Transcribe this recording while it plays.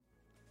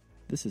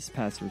This is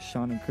Pastor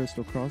Sean and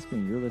Crystal Crosby,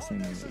 and you're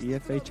listening to the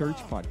EFA Church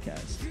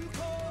Podcast.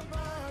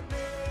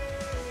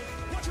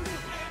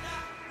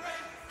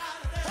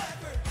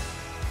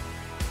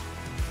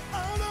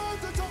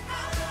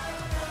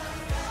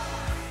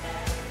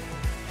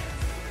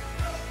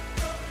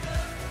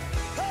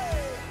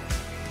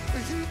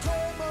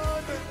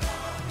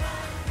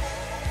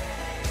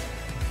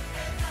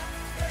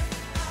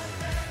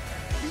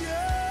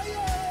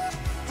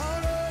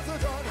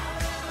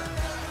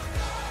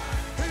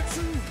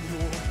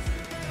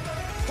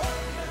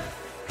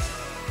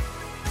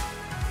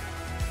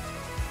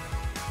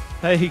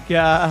 Hey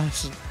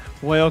guys,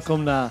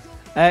 welcome to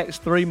Acts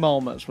 3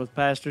 Moments with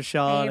Pastor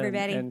Sean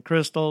and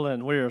Crystal,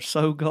 and we are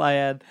so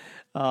glad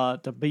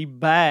to be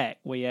back.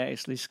 We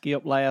actually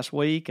skipped last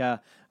week. I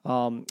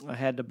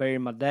had to bury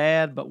my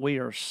dad, but we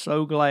are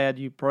so glad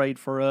you prayed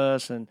for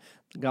us, and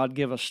God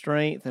give us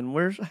strength, and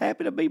we're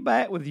happy to be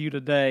back with you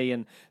today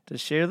and to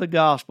share the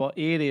gospel.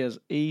 It is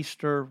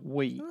Easter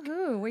week.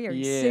 Woohoo, we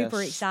are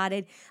super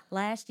excited.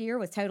 Last year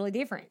was totally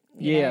different.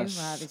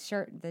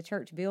 The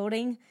church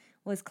building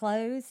was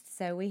closed,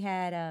 so we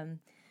had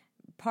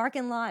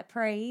parking lot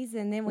praise,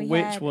 and then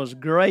which was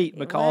great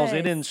because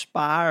it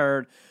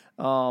inspired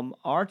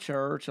our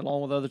church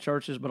along with other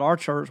churches, but our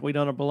church, we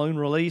done a balloon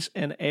release,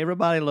 and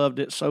everybody loved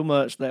it so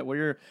much that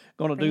we're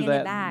going to do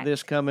that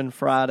this coming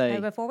Friday.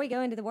 So before we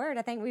go into the Word,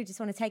 I think we just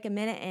want to take a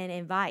minute and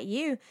invite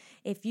you,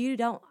 if you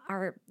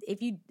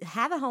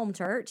have a home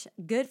church,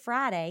 Good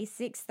Friday,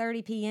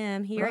 6:30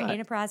 p.m. here at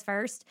Enterprise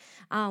First.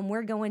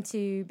 We're going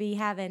to be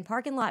having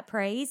parking lot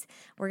praise.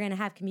 We're going to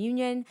have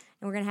communion, and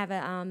we're going to have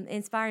an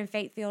inspiring,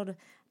 faith-filled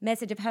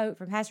message of hope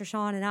from Pastor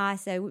Sean and I.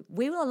 So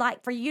we would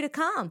like for you to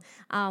come.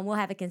 We'll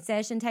have a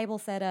concession table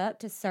set up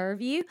to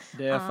serve you.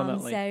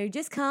 Definitely. So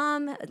just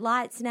come,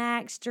 light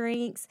snacks,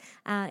 drinks,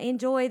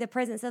 enjoy the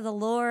presence of the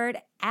Lord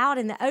out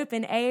in the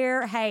open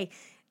air. Hey,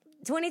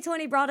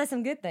 2020 brought us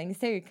some good things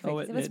too. Oh,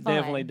 it it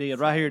definitely did.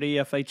 Right here at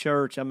EFA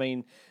Church, I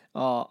mean,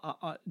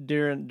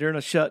 during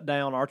a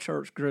shutdown, our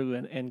church grew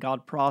and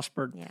God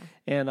prospered,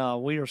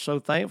 and we are so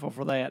thankful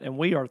for that, and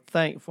we are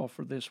thankful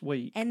for this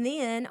week. And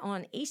then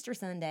on Easter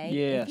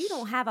Sunday, if you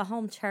don't have a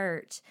home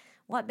church,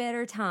 what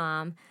better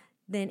time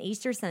than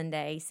Easter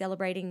Sunday,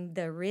 celebrating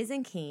the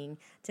risen King,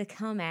 to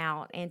come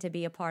out and to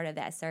be a part of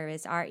that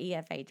service. Our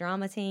EFA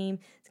drama team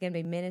is going to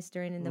be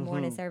ministering in the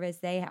morning service.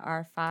 They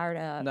are fired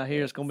up. Now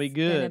here it's going to be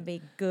good. It's going to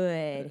be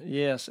good.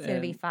 Yes. It's going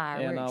to be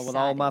fire. And with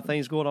all my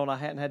things going on, I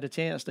hadn't had the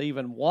chance to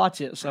even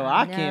watch it, so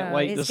I can't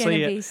wait to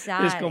see it. It's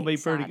going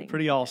to be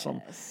pretty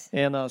awesome. Yes.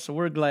 And so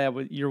we're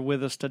glad you're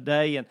with us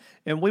today,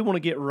 and we want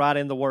to get right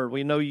in the Word.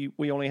 We know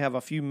we only have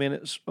a few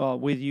minutes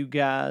with you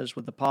guys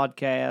with the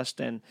podcast,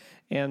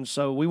 and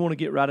so we want to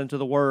get right into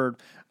the Word.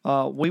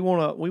 We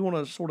want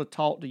to sort of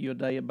talk to you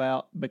today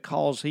about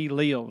because He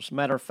lives.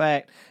 Matter of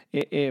fact,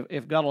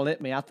 if God will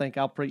let me, I think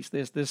I'll preach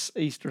this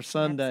Easter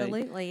Sunday.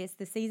 Absolutely, it's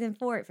the season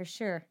for it for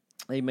sure.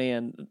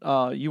 Amen.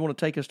 You want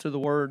to take us to the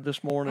Word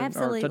this morning?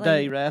 Absolutely. Or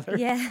today, rather?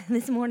 Yeah,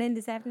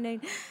 this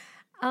afternoon.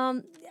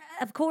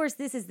 Of course,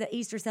 this is the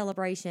Easter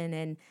celebration,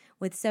 and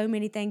with so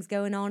many things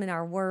going on in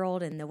our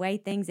world and the way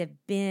things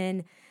have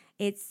been,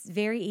 it's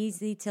very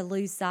easy to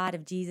lose sight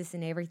of Jesus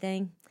in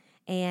everything.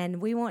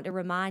 And we want to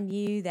remind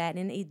you that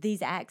in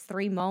these Acts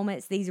 3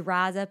 moments, these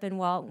rise up and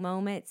walk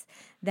moments,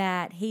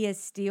 that He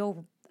is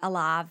still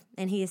alive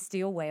and He is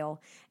still well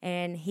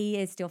and He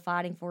is still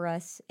fighting for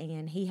us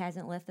and He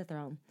hasn't left the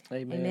throne.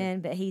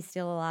 Amen. But He's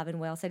still alive and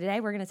well. So today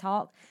we're going to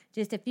talk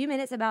just a few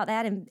minutes about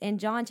that in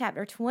John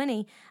chapter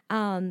 20.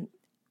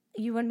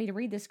 You want me to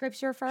read the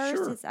scripture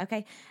first? Sure.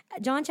 Okay.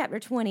 John chapter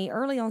 20,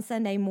 early on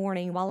Sunday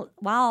morning,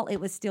 while it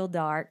was still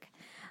dark,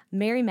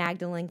 Mary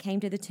Magdalene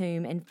came to the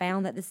tomb and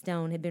found that the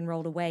stone had been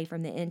rolled away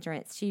from the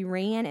entrance. She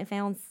ran and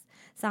found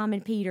Simon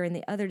Peter and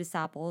the other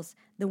disciples,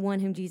 the one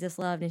whom Jesus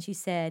loved, and she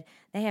said,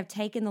 "They have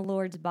taken the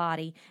Lord's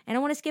body." And I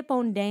want to skip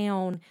on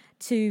down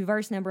to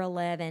verse number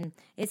 11.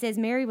 It says,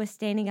 Mary was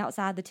standing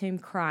outside the tomb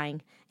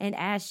crying, and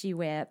as she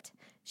wept,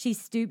 she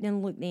stooped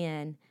and looked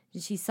in.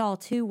 And she saw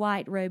 2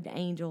 white-robed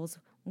angels,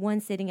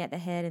 one sitting at the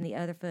head and the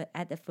other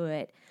at the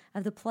foot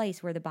of the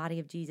place where the body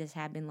of Jesus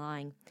had been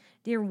lying.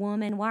 "Dear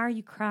woman, why are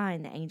you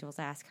crying?" the angels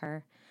asked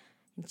her.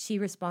 And she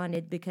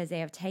responded, "Because they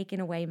have taken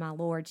away my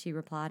Lord," she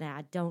replied, "and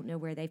I don't know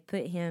where they've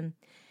put Him."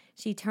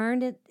 She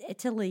turned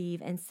to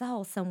leave and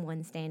saw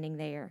someone standing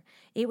there.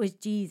 It was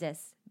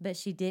Jesus, but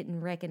she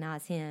didn't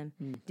recognize Him.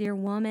 "Dear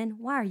woman,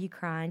 why are you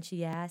crying?"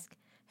 she asked.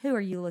 "Who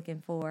are you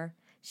looking for?"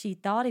 She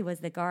thought he was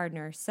the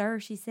gardener. "Sir,"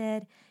 she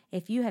said,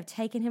 "if you have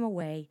taken him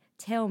away,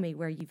 tell me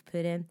where you've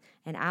put him,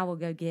 and I will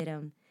go get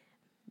him."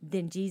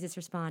 Then Jesus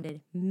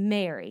responded,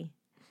 "Mary."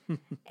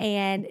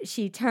 And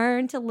she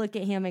turned to look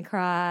at him and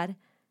cried,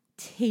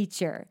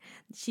 "Teacher."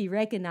 She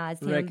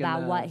recognized him by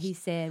what he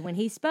said. When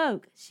he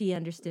spoke, she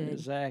understood.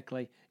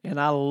 Exactly. And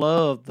I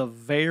love the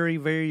very,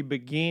 very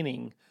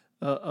beginning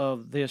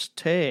of this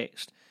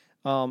text.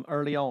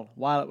 Early on,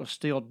 while it was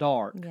still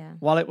dark. Yeah.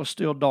 While it was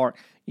still dark.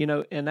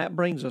 And that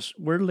brings us,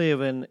 we're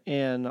living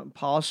in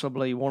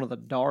possibly one of the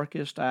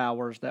darkest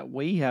hours that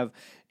we have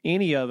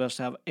any of us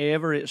have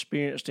ever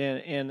experienced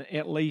in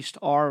at least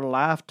our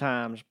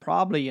lifetimes,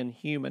 probably in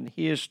human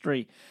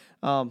history.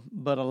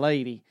 But a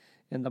lady,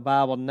 and the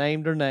Bible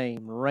named her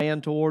name,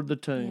 ran toward the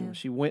tomb. Yeah.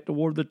 She went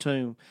toward the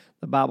tomb.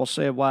 The Bible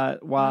said why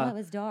it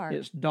was dark.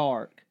 It's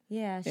dark.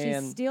 Yeah,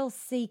 she's still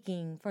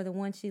seeking for the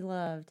one she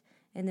loved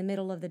in the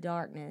middle of the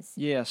darkness.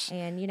 Yes.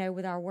 And,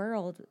 with our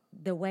world,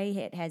 the way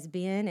it has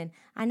been, and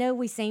I know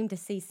we seem to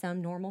see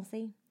some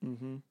normalcy,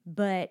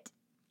 but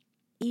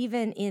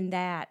even in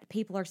that,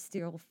 people are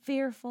still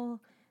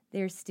fearful.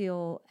 They're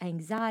still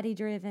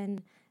anxiety-driven.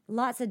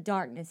 Lots of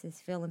darkness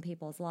is filling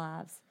people's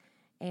lives,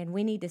 and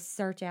we need to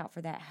search out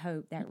for that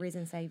hope, that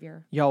risen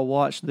Savior. Y'all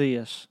watch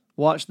this.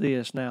 Watch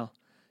this now.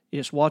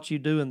 It's what you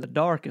do in the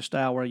darkest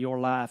hour of your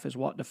life is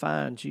what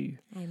defines you.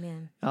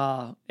 Amen.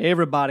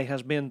 Everybody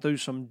has been through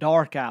some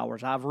dark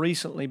hours. I've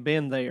recently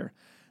been there.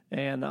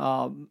 And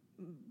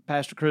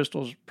Pastor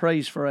Crystal's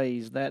praise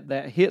phrase,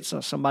 that hits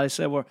us. Somebody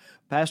said, well,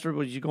 Pastor,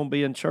 was you going to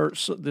be in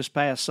church this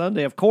past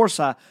Sunday? Of course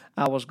I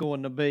was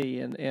going to be,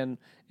 and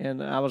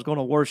I was going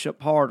to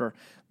worship harder.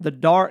 The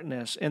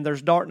darkness, and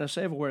there's darkness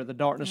everywhere, the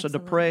darkness Absolutely.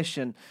 Of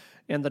depression,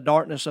 and the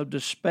darkness of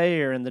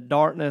despair, and the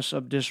darkness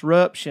of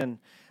disruption,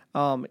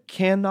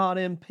 cannot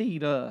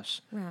impede us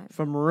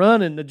from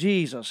running to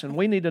Jesus, and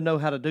we need to know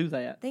how to do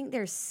that. I think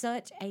there's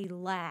such a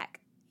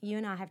lack. You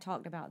and I have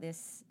talked about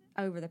this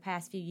over the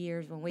past few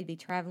years when we'd be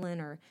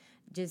traveling or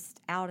just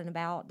out and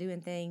about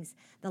doing things,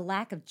 the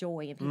lack of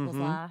joy in people's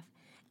life.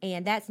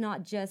 And that's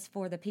not just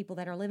for the people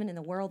that are living in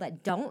the world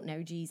that don't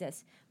know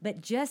Jesus, but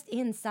just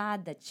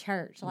inside the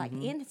church, like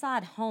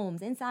inside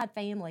homes, inside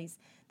families,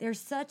 there's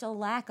such a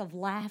lack of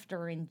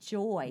laughter and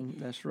joy.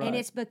 That's right. And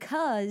it's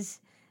because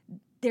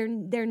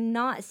they're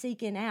not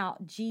seeking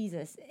out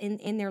Jesus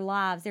in their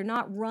lives. They're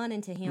not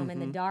running to him in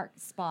the dark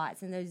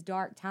spots, in those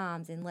dark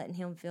times, and letting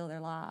him fill their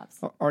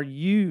lives. Are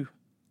you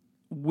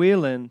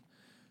willing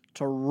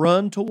to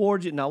run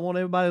towards it? And I want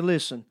everybody to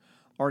listen.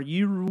 Are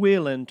you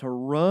willing to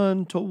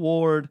run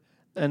toward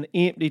an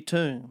empty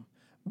tomb?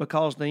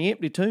 Because the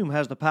empty tomb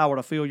has the power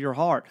to fill your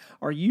heart.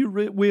 Are you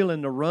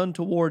willing to run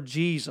toward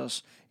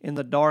Jesus in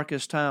the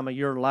darkest time of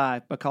your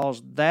life?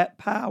 Because that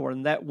power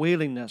and that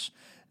willingness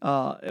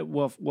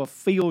will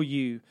fill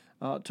you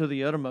to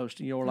the uttermost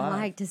in your life. I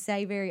like to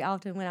say very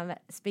often when I'm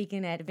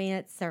speaking at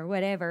events or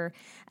whatever,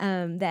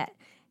 that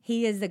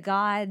he is the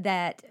God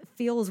that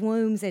fills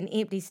wombs and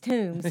empties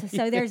tombs.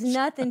 So there's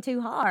nothing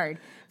too hard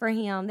for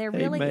him. There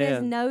really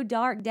is no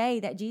dark day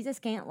that Jesus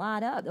can't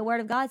light up. The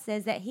Word of God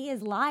says that he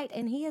is light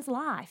and he is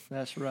life.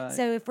 That's right.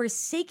 So if we're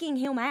seeking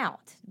him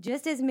out,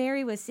 just as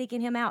Mary was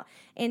seeking him out,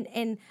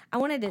 and I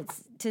wanted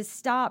to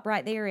stop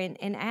right there and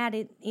add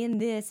it in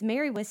this,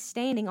 Mary was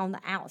standing on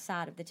the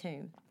outside of the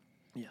tomb.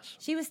 Yes.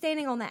 She was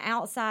standing on the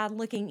outside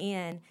looking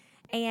in,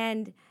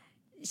 and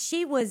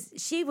she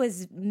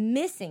was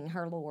missing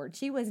her Lord.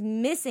 She was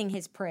missing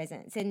his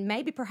presence. And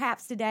maybe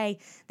perhaps today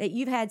that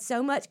you've had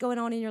so much going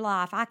on in your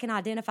life, I can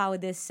identify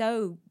with this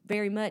so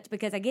very much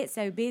because I get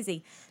so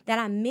busy that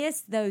I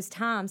miss those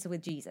times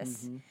with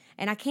Jesus.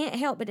 And I can't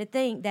help but to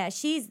think that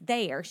she's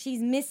there.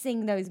 She's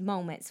missing those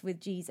moments with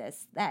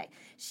Jesus. That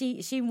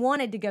she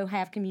wanted to go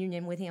have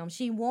communion with him.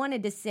 She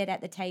wanted to sit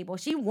at the table.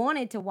 She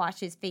wanted to wash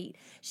his feet.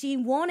 She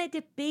wanted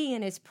to be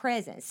in his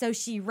presence. So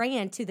she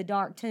ran to the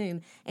dark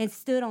tomb and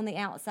stood on the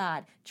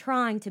outside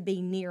trying to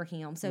be near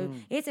him. So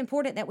it's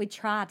important that we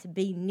try to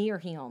be near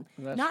him.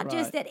 That's Not right.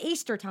 just at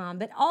Easter time,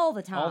 but all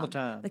the time. All the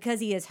time.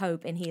 Because he is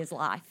hope and he is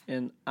life.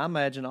 And I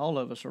imagine all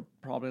of us are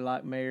probably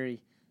like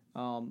Mary.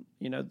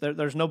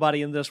 There's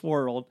nobody in this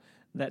world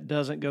that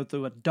doesn't go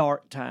through a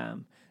dark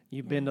time.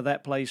 You've been to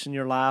that place in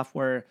your life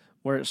where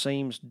it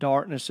seems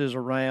darkness is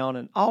around,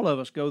 and all of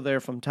us go there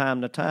from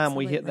time to time.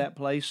 Absolutely. We hit that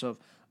place of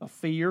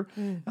fear.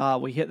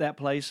 We hit that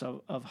place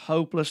of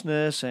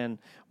hopelessness, and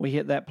we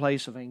hit that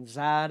place of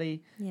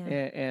anxiety,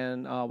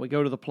 and we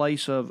go to the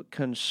place of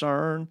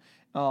concern.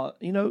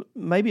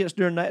 Maybe it's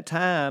during that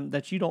time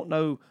that you don't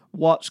know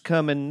what's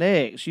coming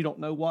next. You don't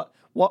know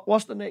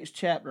what's the next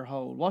chapter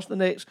hold. What's the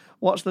next?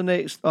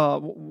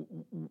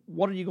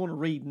 What are you going to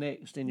read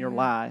next in your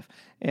life?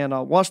 And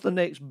what's the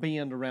next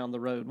bend around the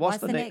road? What's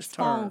the next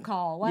turn? Phone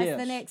call? What's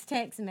the next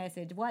text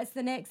message? What's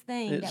the next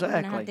thing that we're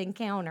going to have to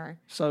encounter?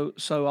 So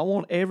I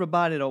want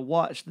everybody to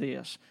watch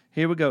this.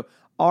 Here we go.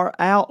 Our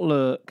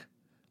outlook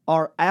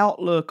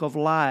of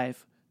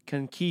life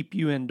can keep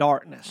you in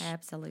darkness.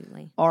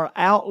 Absolutely. Our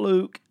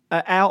outlook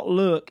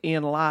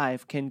in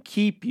life can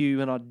keep you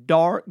in a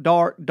dark,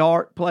 dark,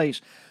 dark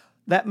place.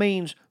 That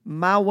means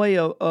my way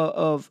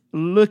of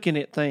looking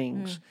at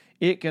things,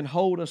 it can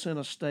hold us in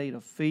a state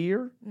of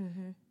fear.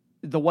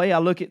 The way I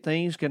look at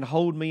things can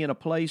hold me in a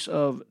place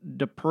of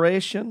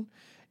depression.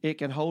 It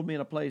can hold me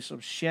in a place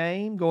of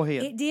shame. Go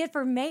ahead. It did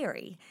for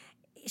Mary.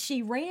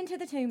 She ran to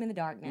the tomb in the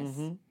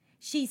darkness.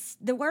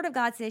 The Word of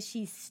God says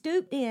she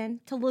stooped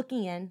in to look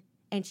in,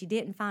 and she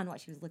didn't find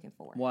what she was looking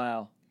for.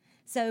 Wow.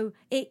 So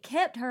it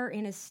kept her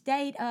in a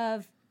state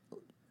of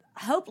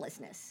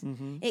hopelessness.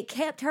 It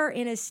kept her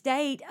in a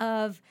state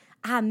of,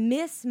 I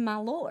miss my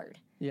Lord.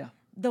 Yeah.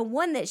 The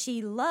one that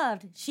she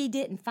loved, she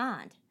didn't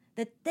find.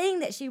 The thing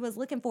that she was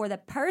looking for, the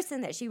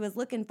person that she was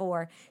looking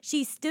for,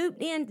 she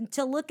stooped in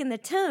to look in the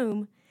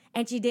tomb,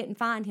 and she didn't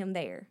find him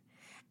there.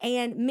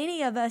 And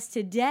many of us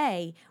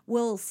today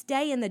will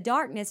stay in the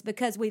darkness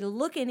because we're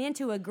looking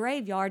into a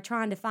graveyard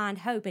trying to find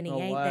hope, and he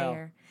ain't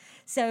there.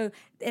 So,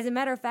 as a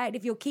matter of fact,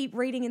 if you'll keep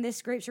reading in this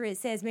scripture, it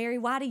says, Mary,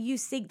 why do you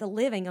seek the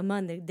living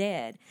among the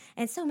dead?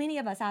 And so many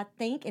of us, I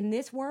think, in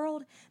this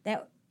world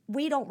that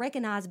we don't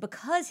recognize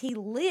because he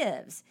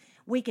lives,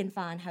 we can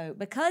find hope.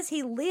 Because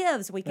he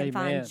lives, we can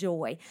find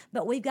joy.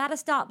 But we've got to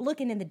stop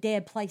looking in the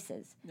dead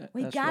places.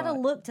 We've got to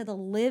look to the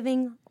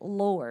living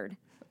Lord.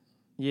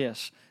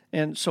 Yes.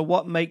 And so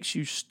what makes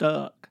you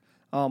stuck?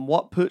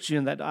 What puts you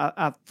in that?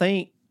 I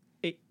think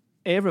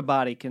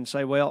everybody can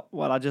say, well,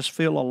 I just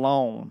feel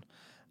alone.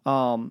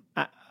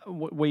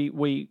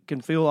 We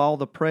can feel all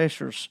the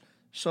pressures.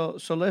 So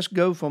let's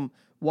go from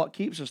what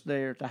keeps us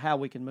there to how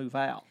we can move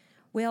out.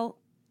 Well,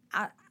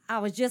 I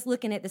was just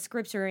looking at the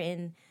scripture,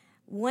 and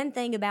one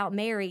thing about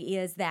Mary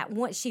is that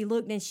once she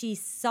looked and she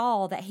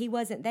saw that he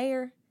wasn't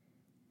there,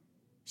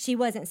 she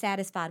wasn't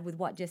satisfied with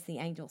what just the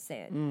angel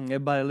said.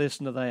 Everybody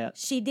listen to that.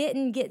 She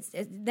didn't get,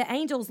 the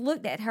angels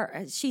looked at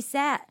her. She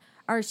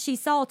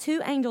saw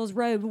two angels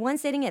robed, one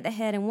sitting at the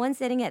head and one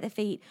sitting at the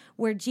feet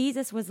where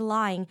Jesus was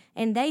lying.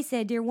 And they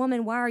said, dear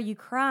woman, why are you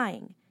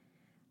crying?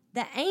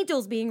 The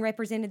angels being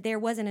represented there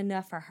wasn't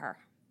enough for her.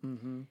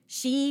 Mm-hmm.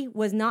 She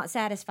was not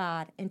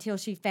satisfied until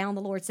she found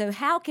the Lord. So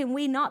how can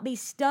we not be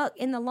stuck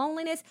in the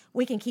loneliness?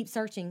 We can keep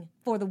searching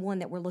for the one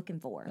that we're looking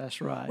for.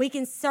 That's right. We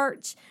can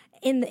search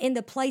in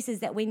the places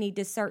that we need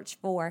to search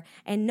for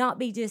and not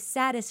be just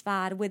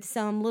satisfied with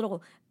some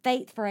little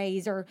faith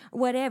phrase or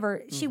whatever.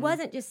 Mm-hmm. She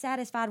wasn't just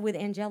satisfied with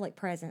angelic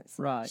presence.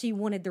 Right. She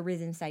wanted the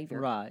risen Savior.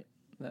 Right.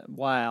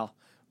 Wow.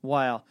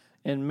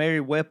 And Mary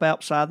wept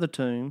outside the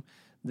tomb.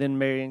 Then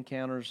Mary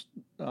encounters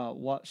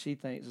what she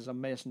thinks is a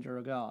messenger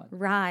of God.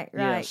 Right.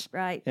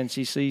 And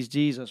she sees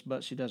Jesus,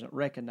 but she doesn't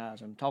recognize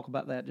him. Talk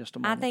about that just a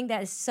moment. I think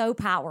that is so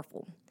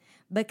powerful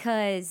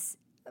because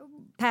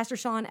Pastor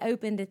Sean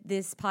opened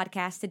this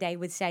podcast today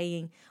with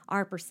saying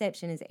our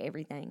perception is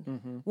everything.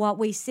 Mm-hmm. What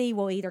we see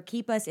will either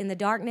keep us in the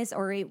darkness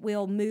or it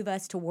will move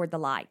us toward the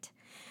light.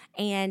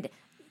 And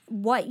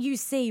what you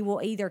see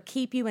will either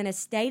keep you in a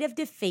state of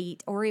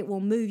defeat or it will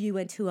move you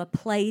into a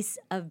place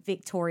of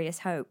victorious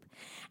hope.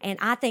 And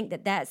I think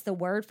that that's the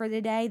word for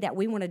the day that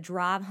we want to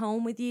drive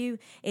home with you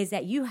is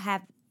that you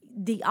have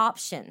the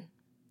option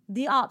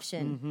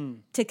mm-hmm.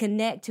 to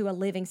connect to a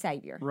living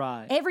Savior.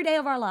 Right. Every day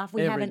of our life,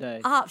 we have an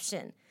day.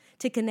 option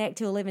to connect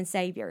to a living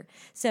Savior.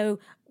 So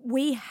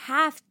we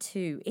have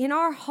to, in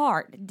our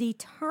heart,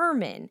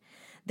 determine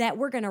that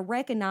we're going to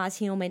recognize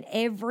him in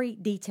every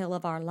detail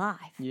of our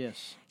life.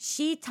 Yes.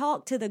 She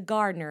talked to the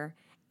gardener,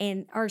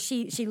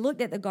 she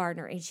looked at the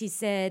gardener, and she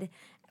said,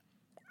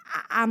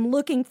 I'm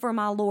looking for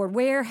my Lord.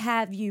 Where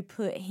have you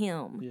put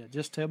him? Yeah,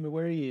 just tell me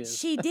where he is.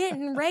 She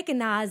didn't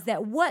recognize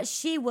that what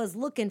she was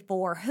looking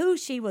for, who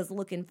she was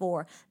looking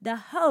for, the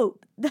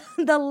hope,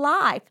 the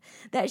life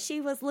that she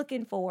was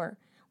looking for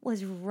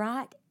was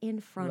right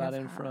in front of her.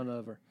 Right in front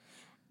of her.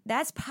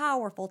 That's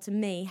powerful to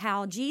me,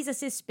 how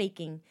Jesus is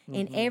speaking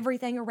in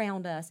everything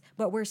around us,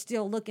 but we're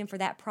still looking for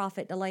that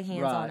prophet to lay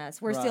hands on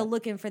us. We're still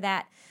looking for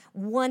that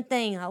one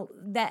thing,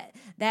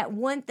 that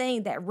one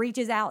thing that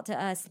reaches out to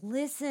us.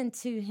 Listen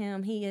to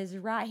him. He is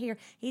right here.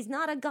 He's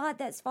not a God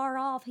that's far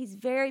off. He's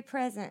very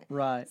present.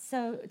 Right.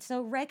 So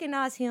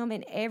recognize him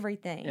in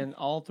everything. And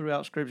all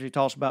throughout Scripture, he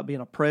talks about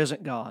being a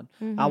present God.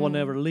 Mm-hmm. I will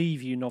never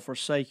leave you nor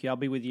forsake you. I'll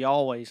be with you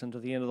always unto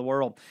the end of the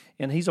world.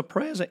 And he's a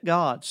present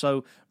God.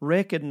 So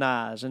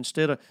recognize,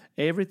 instead of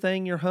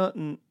everything you're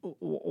hunting,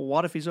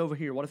 what if he's over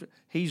here? What if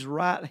he's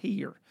right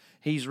here?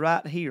 He's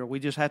right here. We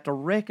just have to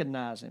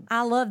recognize him.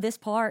 I love this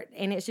part,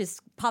 and it's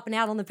just popping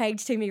out on the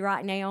page to me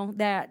right now,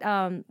 that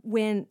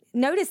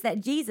notice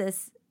that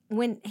Jesus,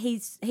 when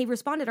he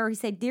responded to her, he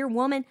said, dear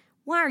woman,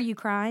 why are you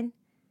crying?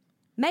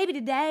 Maybe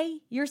today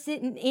you're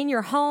sitting in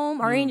your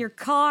home or in your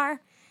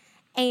car,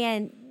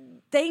 and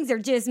things are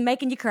just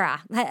making you cry.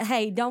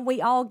 Hey, don't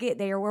we all get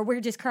there where we're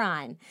just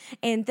crying?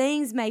 And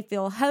things may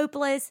feel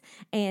hopeless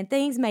and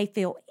things may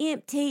feel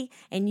empty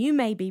and you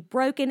may be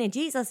broken. And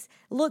Jesus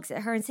looks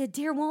at her and said,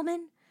 dear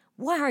woman,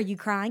 why are you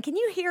crying? Can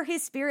you hear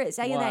his spirit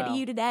saying that to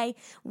you today?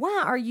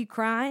 Why are you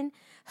crying?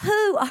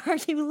 Who are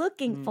you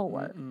looking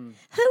for?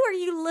 Who are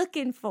you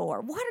looking for?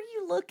 What are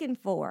you looking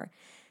for?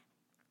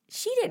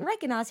 She didn't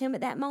recognize him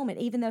at that moment,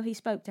 even though he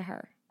spoke to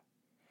her.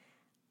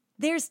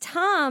 There's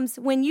times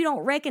when you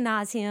don't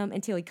recognize him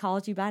until he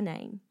calls you by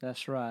name.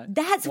 That's right.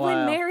 That's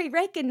when Mary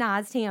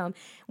recognized him.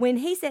 When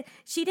he said,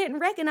 she didn't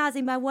recognize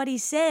him by what he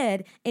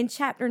said in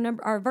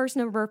verse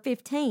number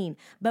 15.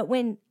 But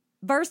when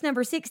verse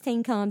number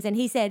 16 comes and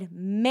he said,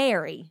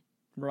 Mary.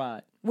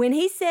 Right. When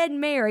he said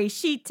Mary,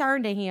 she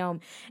turned to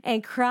him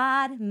and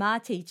cried, "My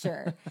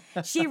teacher."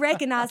 She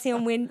recognized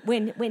him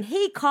when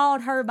he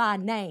called her by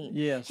name.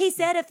 Yes. He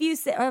said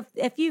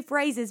a few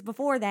phrases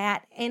before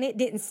that, and it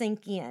didn't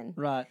sink in.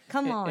 Right.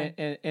 Come on.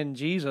 And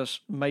Jesus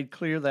made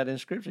clear that in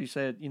Scripture. He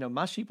said,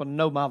 my sheep will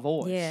know my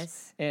voice.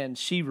 Yes. And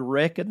she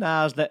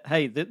recognized that,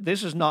 hey,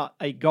 this is not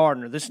a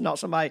gardener. This is not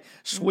somebody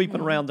sweeping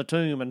around the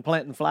tomb and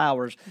planting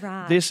flowers.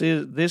 Right. This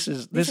is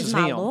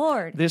my him.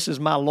 Lord. This is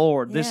my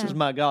Lord. Yeah. This is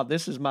my God.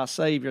 This is my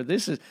Savior.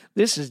 This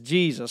is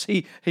Jesus.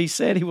 He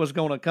said he was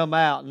going to come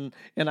out,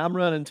 and I'm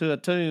running to a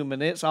tomb,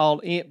 and it's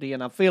all empty,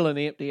 and I'm feeling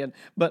empty.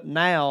 But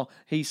now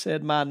he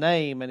said my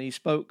name, and he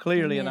spoke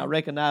clearly, Amen. and I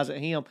recognize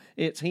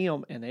it's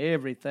him, and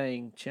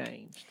everything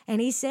changed.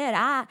 And he said,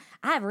 I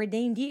have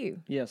redeemed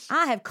you. Yes.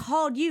 I have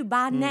called you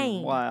by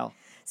name. Wow.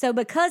 So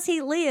because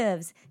he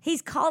lives,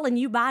 he's calling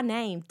you by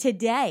name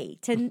today,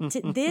 to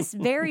this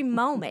very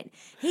moment.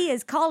 He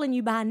is calling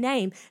you by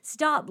name.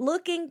 Stop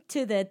looking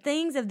to the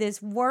things of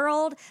this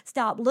world.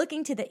 Stop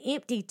looking to the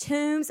empty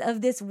tombs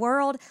of this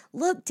world.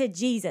 Look to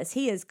Jesus.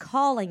 He is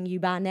calling you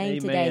by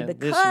name today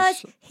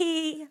because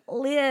he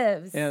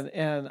lives.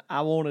 And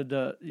I wanted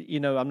to,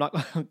 I'm not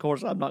going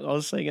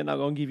to sing it. I'm not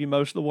going to give you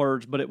most of the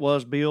words, but it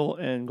was Bill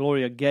and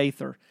Gloria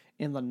Gaither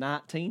in the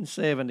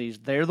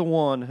 1970s. They're the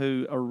one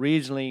who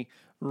originally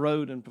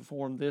wrote and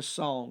performed this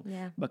song.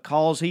 Yeah.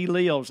 Because he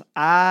lives,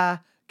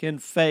 I can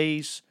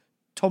face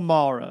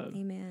tomorrow.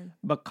 Amen.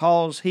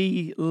 Because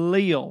he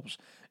lives,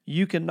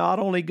 you can not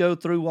only go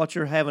through what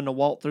you're having to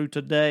walk through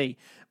today,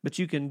 but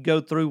you can go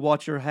through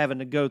what you're having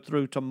to go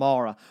through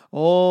tomorrow.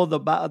 Oh, the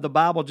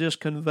Bible just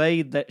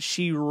conveyed that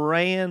she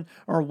ran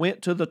or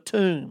went to the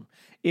tomb.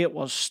 It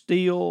was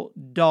still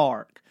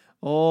dark.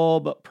 Oh,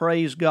 but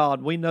praise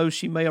God. We know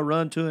she may have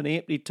run to an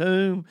empty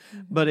tomb,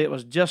 but it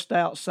was just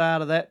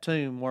outside of that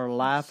tomb where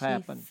life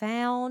happened. She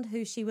found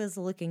who she was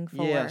looking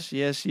for. Yes.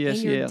 In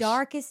your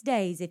darkest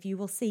days, if you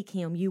will seek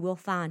him, you will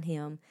find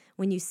him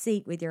when you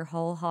seek with your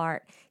whole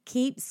heart.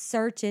 Keep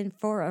searching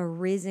for a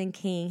risen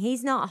king.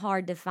 He's not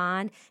hard to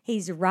find.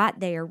 He's right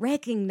there.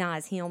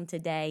 Recognize him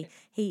today.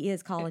 He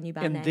is calling you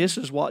by name. And this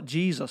is what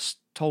Jesus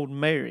told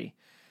Mary.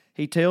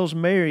 He tells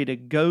Mary to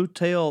go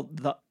tell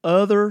the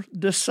other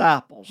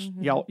disciples,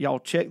 y'all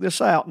check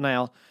this out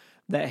now,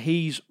 that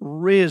he's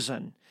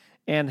risen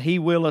and he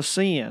will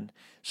ascend.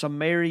 So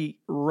Mary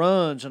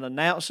runs and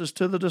announces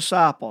to the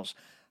disciples,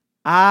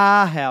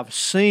 I have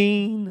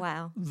seen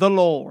the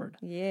Lord.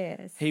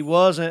 Yes. He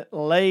wasn't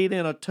laid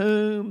in a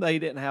tomb. They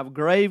didn't have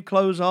grave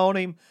clothes on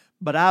him,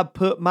 but I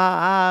put my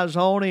eyes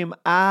on him.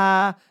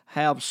 I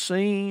have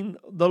seen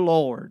the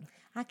Lord.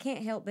 I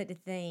can't help but to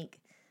think,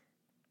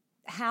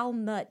 how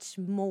much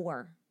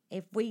more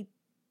if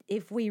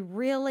we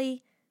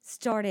really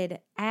started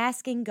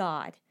asking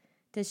God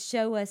to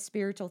show us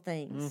spiritual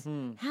things,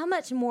 how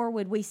much more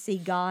would we see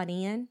God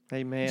in?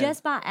 Amen.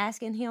 Just by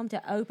asking him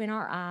to open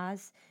our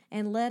eyes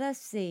and let us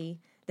see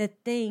the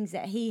things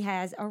that he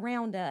has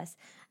around us.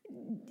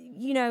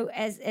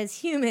 As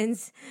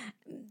humans,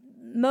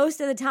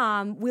 most of the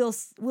time we'll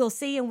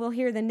see and we'll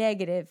hear the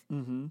negative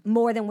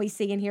more than we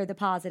see and hear the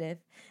positive.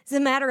 As a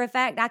matter of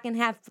fact, I can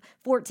have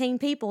 14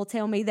 people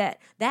tell me that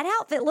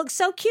outfit looks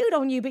so cute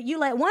on you, but you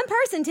let one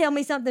person tell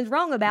me something's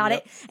wrong about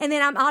it, and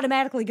then I'm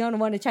automatically going to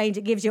want to change.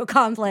 It gives you a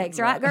complex,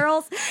 right,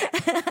 girls?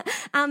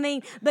 I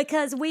mean,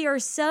 because we are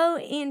so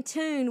in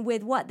tune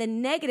with what the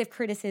negative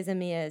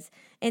criticism is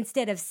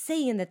instead of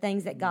seeing the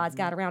things that God's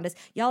got around us.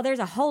 Y'all, there's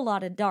a whole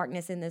lot of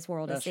darkness in this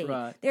world to see.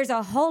 Right. There's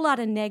a whole lot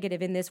of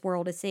negative in this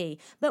world to see.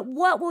 But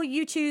what will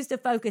you choose to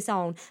focus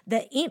on?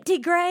 The empty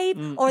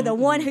grave or the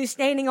one who's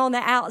standing on the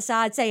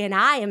outside saying,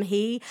 I am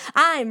he,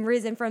 I am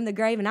risen from the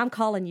grave, and I'm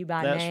calling you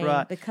by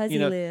name because he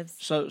lives.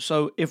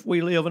 So if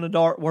we live in a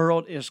dark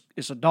world,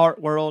 it's a dark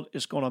world.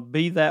 It's going to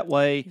be that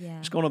way. Yeah.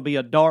 It's going to be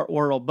a dark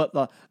world. But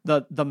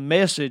the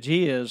message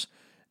is,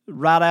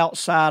 right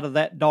outside of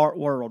that dark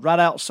world, right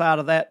outside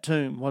of that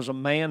tomb, was a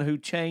man who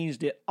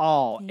changed it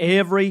all. Yeah.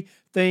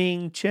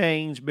 Everything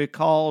changed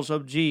because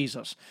of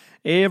Jesus.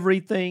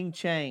 Everything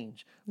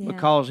changed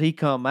because he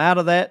come out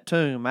of that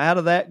tomb, out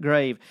of that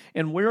grave.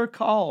 And we're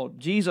called,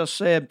 Jesus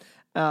said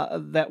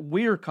that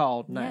we're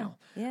called now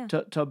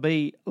to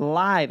be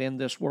light in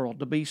this world,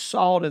 to be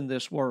salt in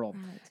this world.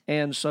 Right.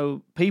 And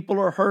so people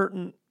are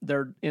hurting.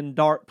 They're in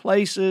dark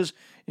places.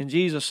 And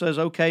Jesus says,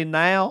 okay,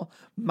 now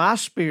my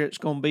Spirit's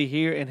going to be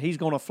here and he's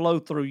going to flow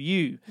through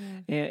you.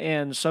 Yeah.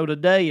 And so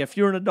today, if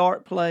you're in a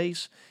dark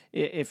place,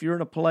 if you're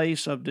in a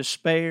place of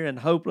despair and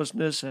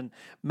hopelessness and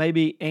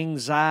maybe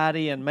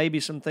anxiety and maybe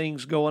some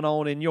things going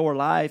on in your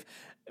life,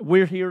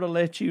 we're here to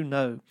let you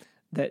know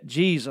that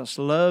Jesus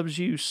loves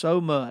you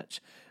so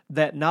much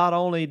that not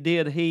only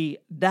did he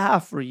die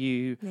for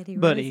you,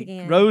 but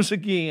he rose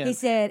again. He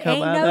said,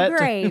 ain't no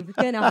grave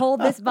going to hold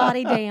this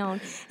body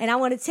down. And I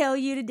want to tell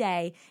you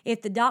today,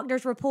 if the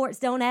doctor's reports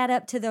don't add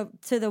up to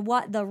the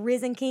what the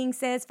risen King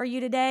says for you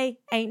today,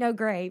 ain't no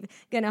grave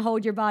going to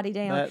hold your body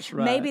down. That's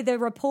right. Maybe the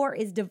report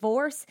is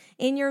divorce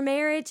in your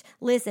marriage.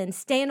 Listen,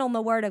 stand on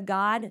the word of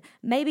God.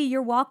 Maybe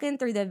you're walking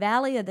through the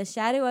valley of the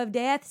shadow of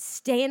death.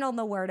 Stand on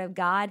the word of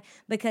God,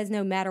 because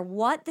no matter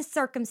what the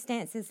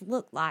circumstances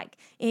look like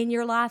in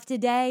your life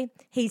today,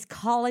 he's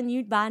calling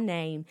you by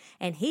name.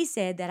 And he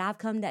said that I've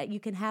come that you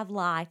can have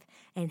life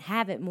and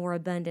have it more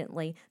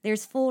abundantly.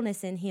 There's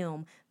fullness in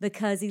him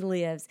because he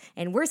lives.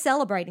 And we're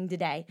celebrating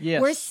today.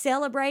 Yes. We're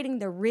celebrating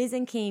the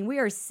risen King. We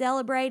are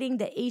celebrating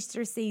the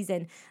Easter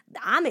season.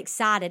 I'm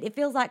excited. It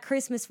feels like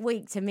Christmas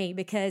week to me,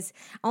 because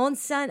on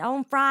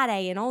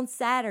Friday and on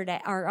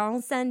Saturday or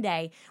on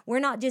Sunday, we're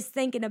not just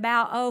thinking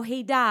about, oh,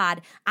 he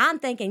died. I'm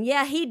thinking,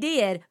 yeah, he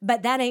did,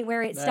 but that ain't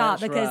where it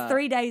stopped, because right.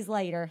 3 days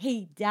later,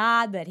 he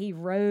died, but he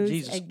rose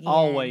Jesus again.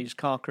 always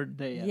conquered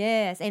death.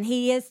 Yes, and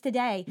he is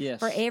today. Yes.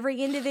 For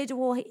every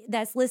individual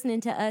that's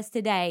listening to us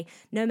today,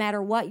 no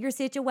matter what your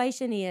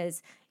situation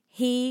is,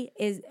 we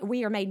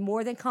are made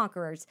more than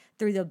conquerors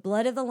through the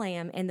blood of the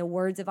Lamb and the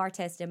words of our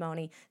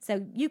testimony.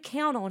 So you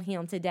count on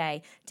him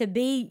today to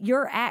be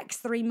your Acts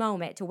 3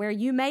 moment, to where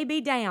you may be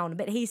down,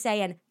 but he's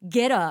saying,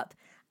 get up.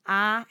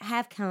 I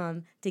have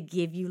come to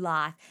give you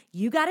life.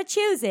 You got to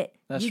choose it.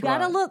 That's you got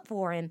to right. look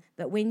for him.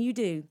 But when you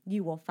do,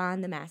 you will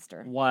find the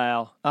master.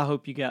 Wow. I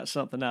hope you got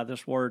something out of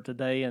this word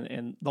today,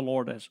 and the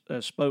Lord has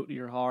spoke to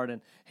your heart,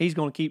 and he's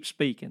going to keep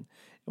speaking.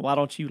 Why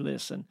don't you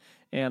listen?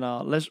 And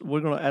we're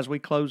going to, as we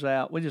close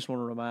out, we just want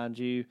to remind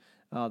you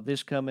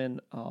this coming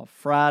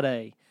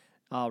Friday,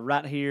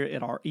 right here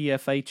at our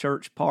EFA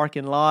Church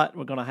parking lot,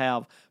 we're going to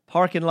have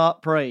parking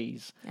lot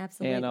praise.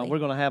 Absolutely. And we're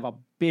going to have a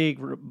big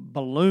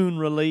balloon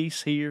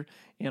release here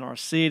in our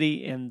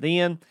city. And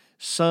then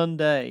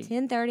Sunday,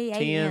 10:30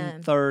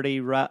 a.m.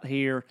 10:30 right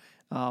here.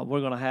 We're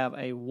going to have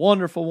a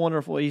wonderful,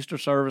 wonderful Easter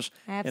service.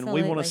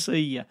 Absolutely. And we want to see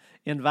you.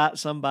 Invite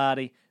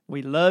somebody.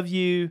 We love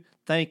you.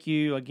 Thank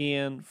you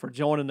again for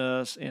joining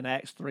us in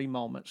Acts 3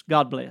 Moments.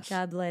 God bless.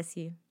 God bless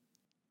you.